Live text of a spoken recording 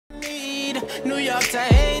New York to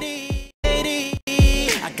Haiti, Haiti.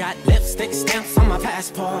 I got lipstick stamps on my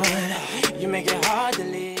passport. You make it hard to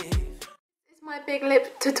leave. This is my big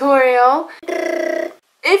lip tutorial.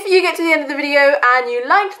 If you get to the end of the video and you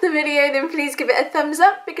liked the video, then please give it a thumbs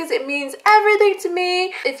up because it means everything to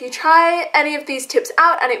me. If you try any of these tips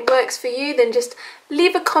out and it works for you, then just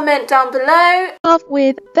leave a comment down below. Off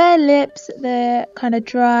with bare lips, they're kind of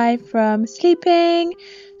dry from sleeping,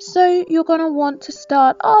 so you're going to want to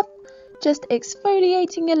start off just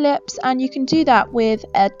exfoliating your lips, and you can do that with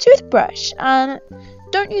a toothbrush. And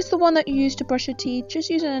don't use the one that you use to brush your teeth,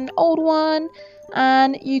 just use an old one.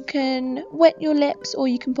 And you can wet your lips, or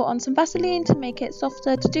you can put on some Vaseline to make it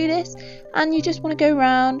softer to do this. And you just want to go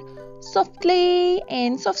around softly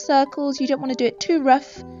in soft circles. You don't want to do it too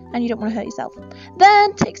rough and you don't want to hurt yourself.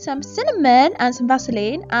 Then take some cinnamon and some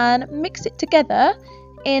Vaseline and mix it together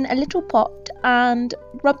in a little pot and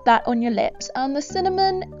rub that on your lips. And the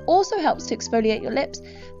cinnamon also helps to exfoliate your lips,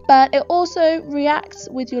 but it also reacts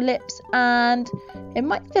with your lips and it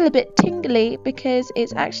might feel a bit tingly because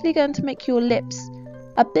it's actually going to make your lips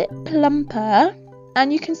a bit plumper.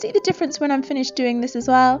 And you can see the difference when I'm finished doing this as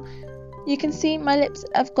well. You can see my lips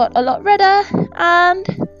have got a lot redder and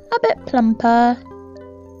a bit plumper.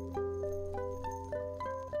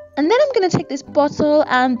 And then I'm going to take this bottle,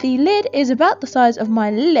 and the lid is about the size of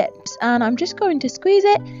my lips, and I'm just going to squeeze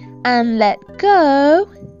it and let go.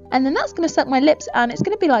 And then that's going to suck my lips, and it's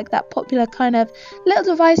going to be like that popular kind of little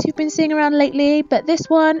device you've been seeing around lately, but this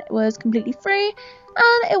one was completely free.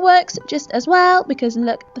 And it works just as well because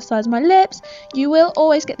look at the size of my lips. You will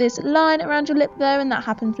always get this line around your lip though, and that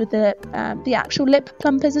happens with the actual lip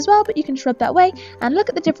plumpers as well, but you can just rub that away and look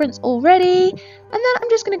at the difference already. And then I'm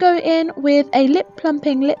just going to go in with a lip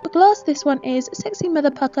plumping lip gloss. This one is Sexy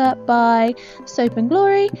Mother Pucker by Soap and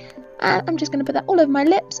Glory, and I'm just going to put that all over my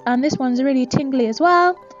lips, and this one's really tingly as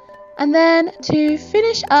well. And then to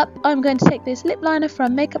finish up, I'm going to take this lip liner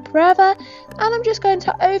from Makeup Forever, and I'm just going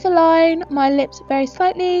to overline my lips very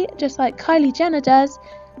slightly, just like Kylie Jenner does,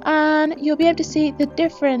 and you'll be able to see the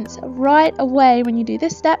difference right away when you do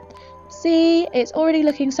this step. See, it's already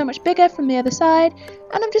looking so much bigger from the other side,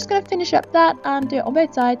 and I'm just going to finish up that and do it on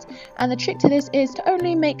both sides. And the trick to this is to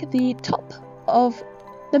only make the top of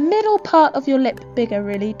the middle part of your lip bigger,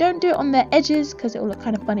 really. Don't do it on the edges because it will look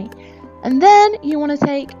kind of funny. And then you want to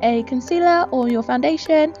take a concealer or your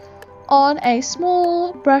foundation on a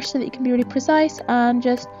small brush so that you can be really precise and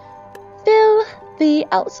just fill the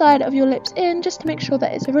outside of your lips in, just to make sure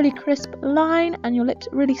that it's a really crisp line and your lips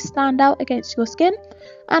really stand out against your skin.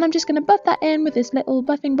 And I'm just going to buff that in with this little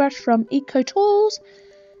buffing brush from Eco Tools.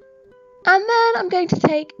 And then I'm going to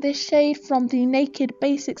take this shade from the Naked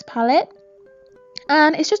Basics palette.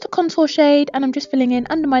 And it's just a contour shade, and I'm just filling in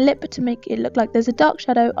under my lip to make it look like there's a dark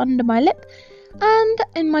shadow under my lip and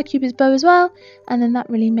in my cupid's bow as well, and then that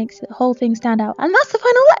really makes the whole thing stand out. And that's the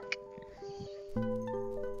final look.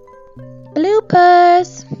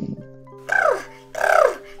 Bloopers.